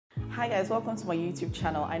Hi guys, welcome to my YouTube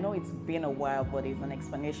channel. I know it's been a while, but there's an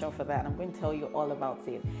explanation for that and I'm going to tell you all about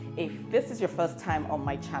it. If this is your first time on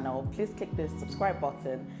my channel, please click the subscribe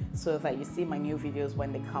button so that you see my new videos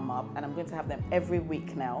when they come up, and I'm going to have them every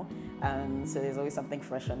week now, so there's always something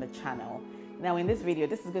fresh on the channel. Now in this video,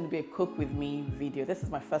 this is going to be a cook with me video. This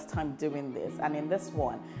is my first time doing this, and in this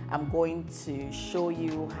one I'm going to show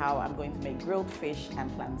you how I'm going to make grilled fish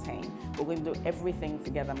and plantain. We're going to do everything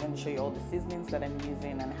together. I'm going to show you all the seasonings that I'm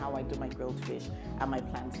using and how I do my grilled fish and my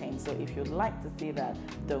plantain. So if you'd like to see that,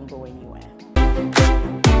 don't go anywhere.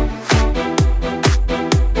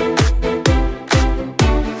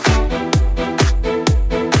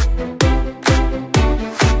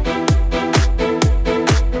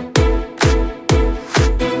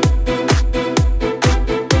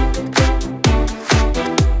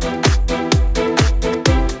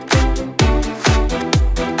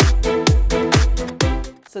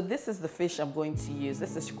 So this is the fish I'm going to use.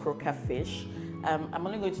 This is croaker fish. I'm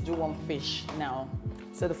only going to do one fish now.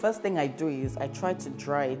 So the first thing I do is I try to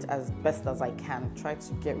dry it as best as I can. Try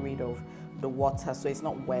to get rid of the water so it's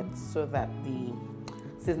not wet, so that the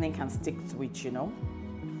seasoning can stick to it, you know.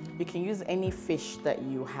 You can use any fish that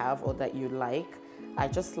you have or that you like. I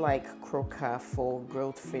just like croaker for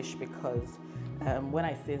grilled fish because when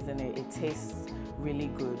I season it, it tastes really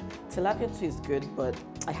good. Tilapia too is good, but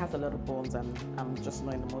it has a lot of bones and I'm just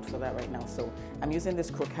not in the mood for that right now. So I'm using this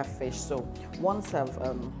croaker fish. So once I've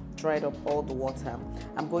dried up all the water,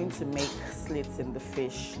 I'm going to make slits in the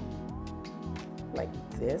fish like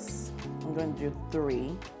this. I'm going to do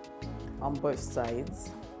 3 on both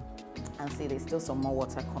sides, and see there's still some more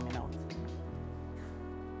water coming out.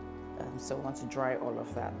 So I want to dry all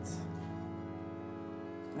of that.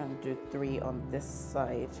 I'm going to do 3 on this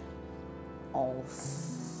side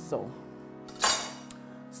also.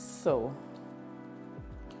 So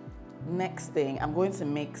next thing, I'm going to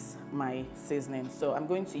mix my seasoning. So I'm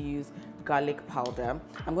going to use garlic powder.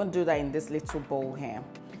 I'm going to do that in this little bowl here.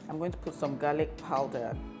 I'm going to put some garlic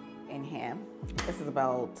powder in here. This is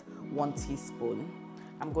about 1 teaspoon.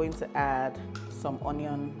 I'm going to add some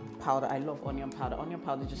onion powder. I love onion powder. Onion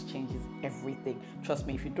powder just changes everything. Trust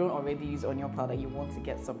me, if you don't already use onion powder, you want to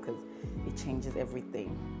get some because it changes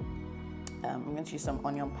everything. I'm going to use some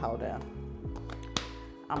onion powder.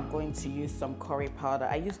 I'm going to use some curry powder.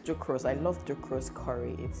 I use Ducros. I love Ducros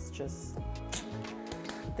curry. It's just,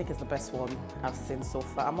 I think it's the best one I've seen so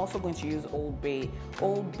far. I'm also going to use Old Bay.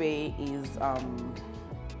 Old Bay is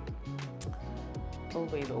Old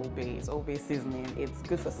Bay. It's Old Bay seasoning. It's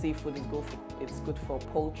good for seafood. It's good for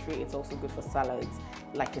poultry. It's also good for salads,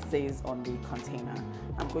 like it says on the container.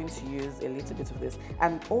 I'm going to use a little bit of this.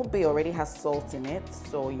 And Old Bay already has salt in it,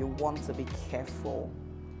 so you want to be careful.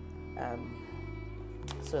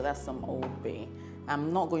 So that's some Old Bay.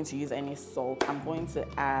 I'm not going to use any salt. I'm going to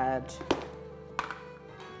add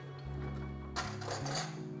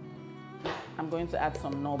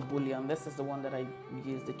some Knorr bouillon. This is the one that I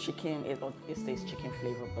use. The chicken, it says chicken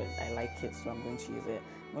flavor, but I like it, so I'm going to use it.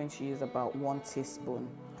 I'm going to use about 1 teaspoon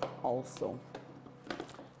also.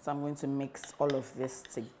 So I'm going to mix all of this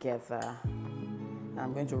together.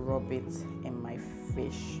 I'm going to rub it in my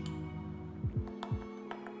fish.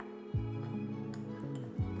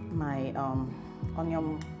 My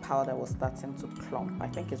onion powder was starting to clump. I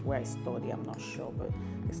think it's where I stored it, I'm not sure, but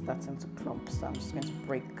it's starting to clump. So I'm just going to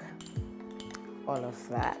break all of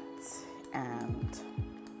that, and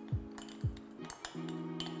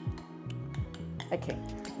okay,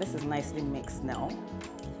 this is nicely mixed now.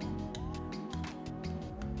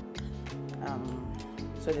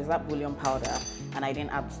 So there's that bouillon powder, and I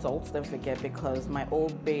didn't add salt, don't forget, because my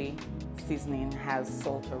Old Bay seasoning has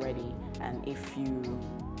salt already. And if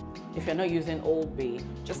you're not using Old Bay,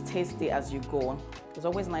 just taste it as you go. It's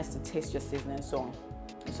always nice to taste your seasoning, so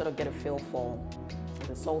you sort of get a feel for, is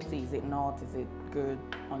it salty, is it not, is it good,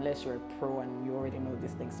 unless you're a pro and you already know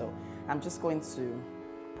this thing. So I'm just going to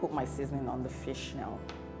put my seasoning on the fish now,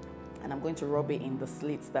 and I'm going to rub it in the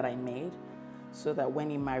slits that I made, so that when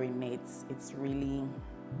it marinates, it's really, you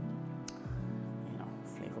know,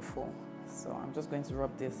 flavorful. So I'm just going to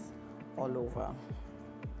rub this all over.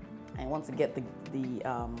 I want to get the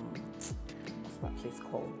what's that place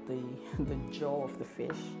called, the jaw of the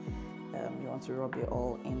fish. You want to rub it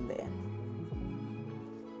all in there.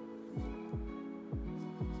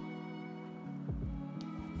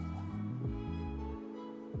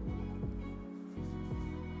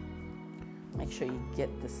 Make sure you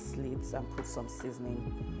get the slits and put some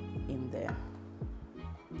seasoning in there.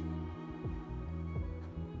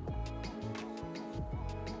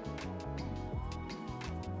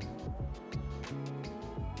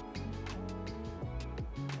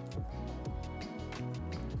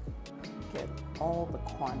 get all the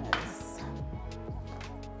corners.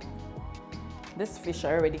 This fish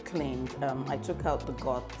I already cleaned. I took out the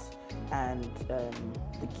guts and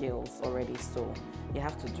the gills already, so you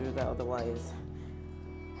have to do that, otherwise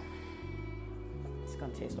it's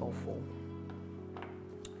gonna taste awful.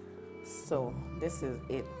 So this is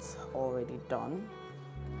it already done.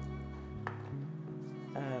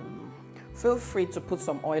 Feel free to put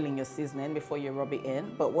some oil in your seasoning before you rub it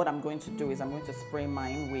in, but what I'm going to do is I'm going to spray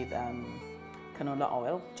mine with canola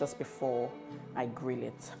oil just before I grill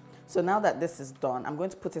it. So now that this is done, I'm going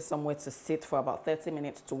to put it somewhere to sit for about 30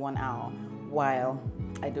 minutes to 1 hour while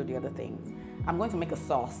I do the other things. I'm going to make a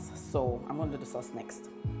sauce, so I'm going to do the sauce next.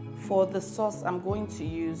 For the sauce, I'm going to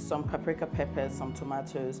use some paprika peppers, some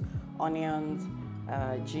tomatoes, onions,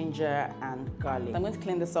 ginger and garlic. I'm going to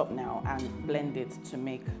clean this up now and blend it to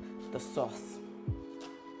make the sauce.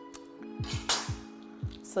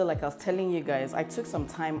 So like I was telling you guys, I took some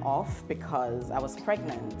time off because I was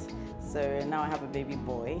pregnant. So now I have a baby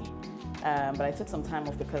boy, but I took some time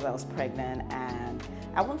off because I was pregnant, and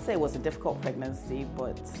I won't say it was a difficult pregnancy,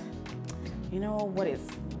 but you know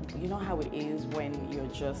how it is when you're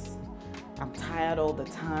just, I'm tired all the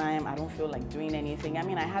time, I don't feel like doing anything. I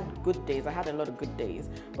mean, I had good days, I had a lot of good days,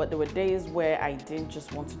 but there were days where I didn't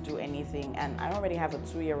just want to do anything, and I already have a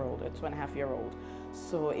 2-year-old, a 2.5-year-old,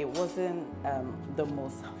 so it wasn't the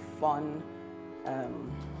most fun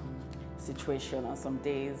situation. On some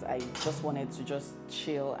days I just wanted to just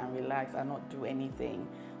chill and relax and not do anything.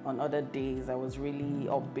 On other days I was really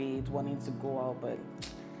upbeat, wanting to go out, but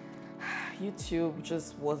YouTube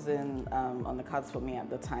just wasn't on the cards for me at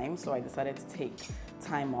the time, so I decided to take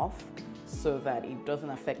time off so that it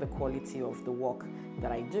doesn't affect the quality of the work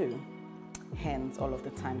that I do, hence all of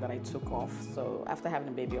the time that I took off. So after having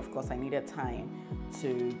a baby, of course, I needed time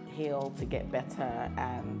to heal, to get better,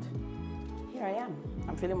 and here I am.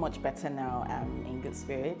 I'm feeling much better now. I'm in good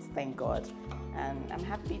spirits, thank God, and I'm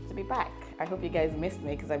happy to be back. I hope you guys missed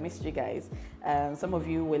me, because I missed you guys. Some of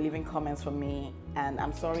you were leaving comments for me, and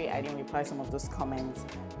I'm sorry I didn't reply some of those comments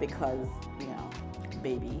because, you know,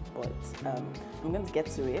 baby, but I'm going to get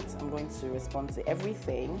to it. I'm going to respond to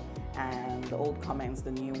everything, and the old comments,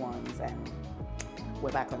 the new ones, and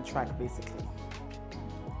we're back on track basically.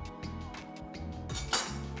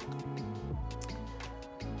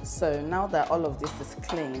 So now that all of this is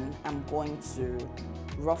clean, I'm going to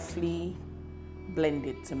roughly blend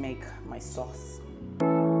it to make my sauce.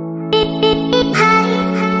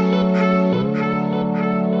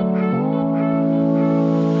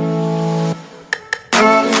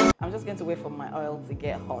 I'm just going to wait for my oil to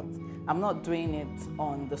get hot. I'm not doing it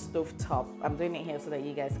on the stove top. I'm doing it here so that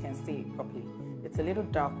you guys can see it properly. It's a little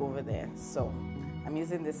dark over there, so I'm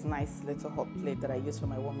using this nice little hot plate that I use for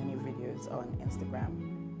my 1-minute videos on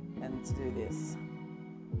Instagram and to do this.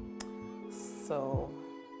 So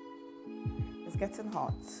it's getting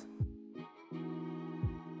hot.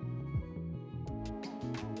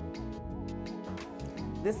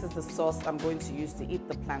 This is the sauce I'm going to use to eat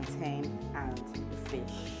the plantain and the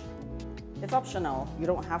fish. It's optional, you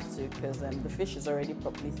don't have to, because the fish is already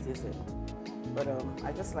properly seasoned. But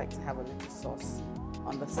I just like to have a little sauce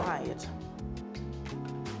on the side.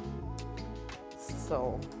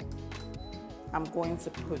 So I'm going to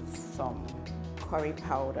put some curry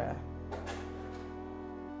powder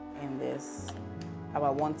in this,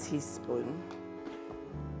 about 1 teaspoon.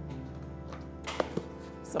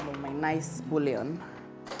 Some of my nice bouillon.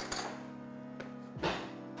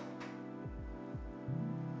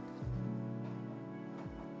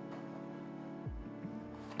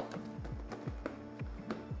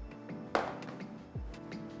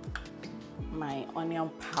 My onion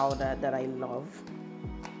powder that I love.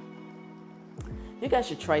 You guys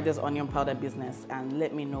should try this onion powder business and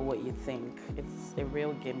let me know what you think. It's a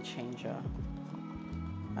real game changer.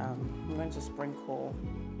 I'm going to sprinkle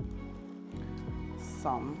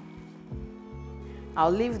some.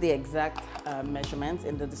 I'll leave the exact measurements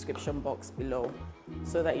in the description box below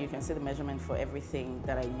so that you can see the measurement for everything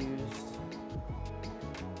that I used.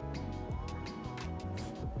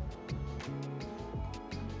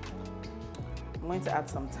 I'm going to add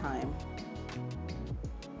some thyme.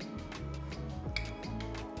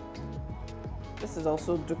 This is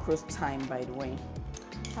also Ducros thyme, by the way.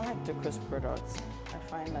 I like Ducros products. I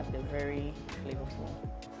find that they're very flavorful.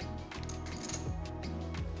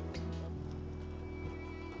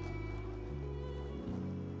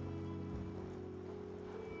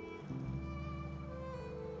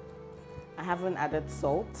 I haven't added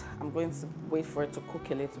salt. I'm going to wait for it to cook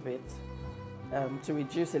a little bit, to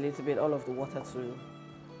reduce a little bit all of the water to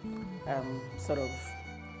sort of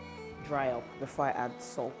dry up before I add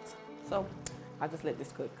salt. So I'll just let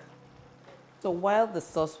this cook. So while the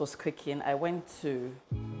sauce was cooking, I went to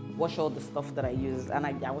wash all the stuff that I used, and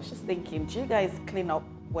I was just thinking, do you guys clean up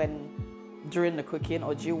during the cooking,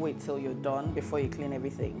 or do you wait till you're done before you clean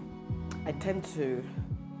everything? I tend to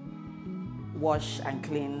wash and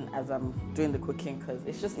clean as I'm doing the cooking because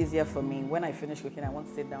it's just easier for me. When I finish cooking, I want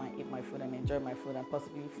to sit down and eat my food and enjoy my food and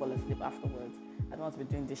possibly fall asleep afterwards. I don't want to be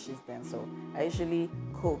doing dishes then, so I usually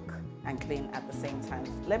cook and clean at the same time.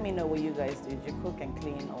 Let me know what you guys do. Do you cook and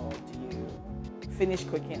clean, or do you finish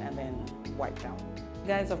cooking and then wipe down?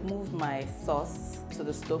 Guys, I've moved my sauce to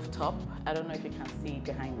the stove top. I don't know if you can see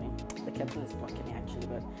behind me. The kettle is blocking it actually,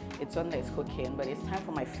 but it's on there, it's cooking. But it's time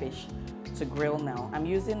for my fish to grill now. I'm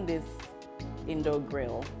using this indoor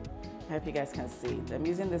grill. I hope you guys can see it. I'm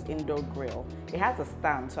using this indoor grill. It has a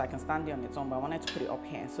stand, so I can stand it on its own, but I wanted to put it up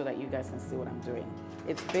here so that you guys can see what I'm doing.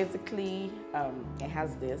 It's basically, it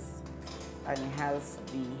has this, and it has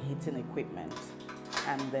the heating equipment.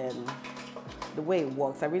 And then the way it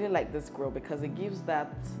works, I really like this grill because it gives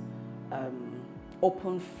that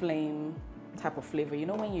open flame type of flavor. You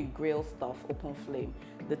know, when you grill stuff open flame,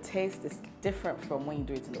 the taste is different from when you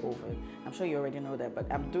do it in the oven. I'm sure you already know that,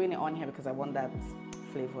 but I'm doing it on here because I want that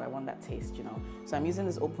flavor, I want that taste, you know. So I'm using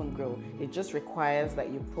this open grill. It just requires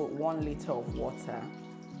that you put 1 liter of water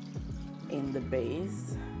in the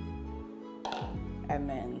base, and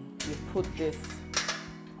then you put this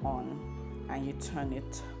on and you turn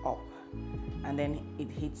it up, and then it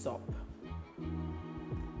heats up.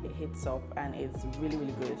 It heats up and it's really,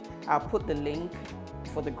 really good. I'll put the link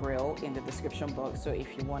for the grill in the description box, so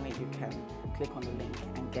if you want it, you can click on the link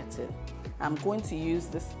and get it. I'm going to use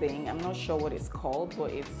this thing. I'm not sure what it's called,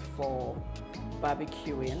 but it's for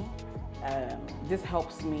barbecuing. This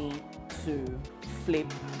helps me to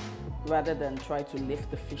flip rather than try to lift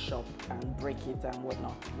the fish up and break it and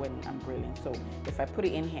whatnot when I'm grilling. So if I put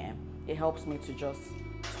it in here, it helps me to just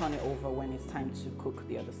turn it over when it's time to cook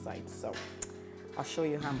the other side. So I'll show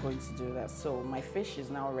you how I'm going to do that. So my fish is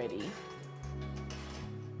now ready.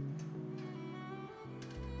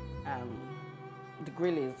 The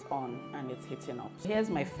grill is on and it's heating up. Here's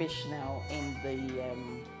my fish now in the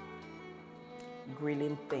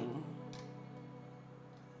grilling thing.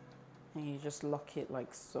 And you just lock it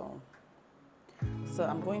like so. So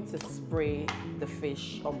I'm going to spray the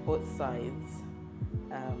fish on both sides.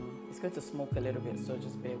 It's going to smoke a little bit, so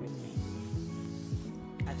just bear with me.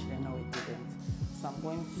 Actually, no, it didn't. So I'm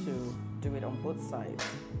going to do it on both sides.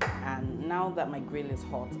 And now that my grill is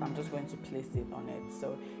hot, I'm just going to place it on it.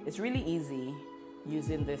 So it's really easy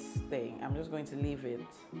using this thing. I'm just going to leave it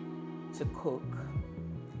to cook.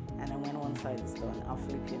 And then when one side is done, I'll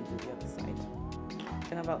flip it and do the other side.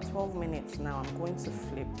 In about 12 minutes now, I'm going to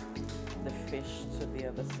flip the fish to the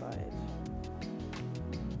other side.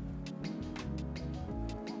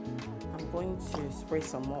 I'm going to spray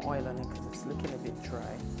some more oil on it because it's looking a bit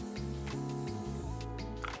dry.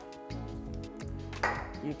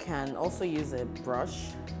 You can also use a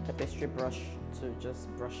brush, a pastry brush, to just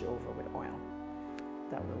brush it over with oil.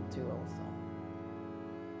 That will do also.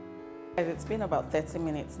 It's been about 30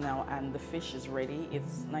 minutes now and the fish is ready.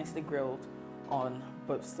 It's nicely grilled on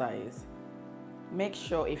both sides. Make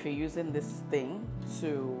sure if you're using this thing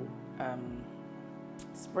to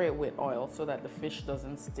spray it with oil so that the fish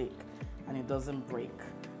doesn't stick and it doesn't break.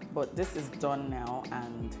 But this is done now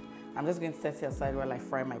and I'm just going to set it aside while I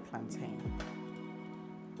fry my plantain.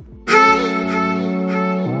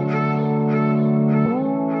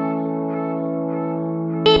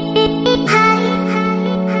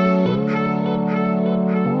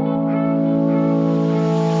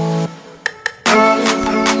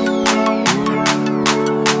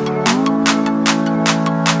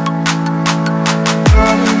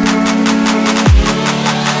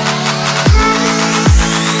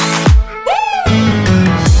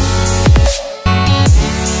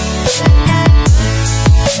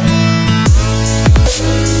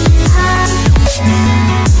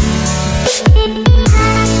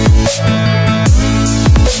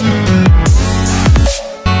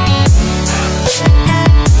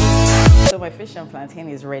 My fish and plantain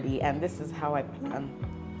is ready, and this is how I plan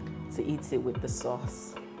to eat it with the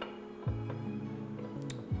sauce.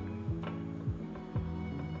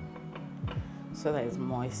 So that it's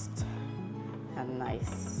moist and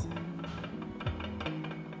nice.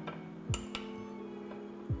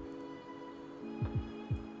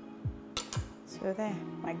 So there,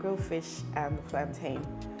 my grilled fish and plantain.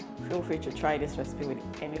 Feel free to try this recipe with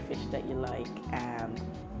any fish that you like and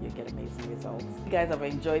you get amazing results. If you guys have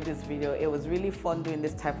enjoyed this video, it was really fun doing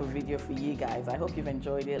this type of video for you guys. I hope you've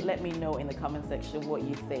enjoyed it. Let me know in the comment section what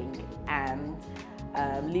you think, and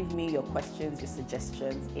Leave me your questions, your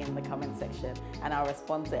suggestions in the comment section, and I'll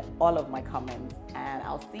respond to all of my comments, and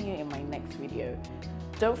I'll see you in my next video.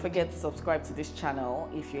 Don't forget to subscribe to this channel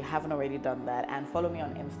if you haven't already done that, and follow me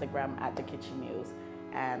on Instagram at The Kitchen Muse,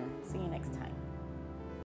 and see you next time.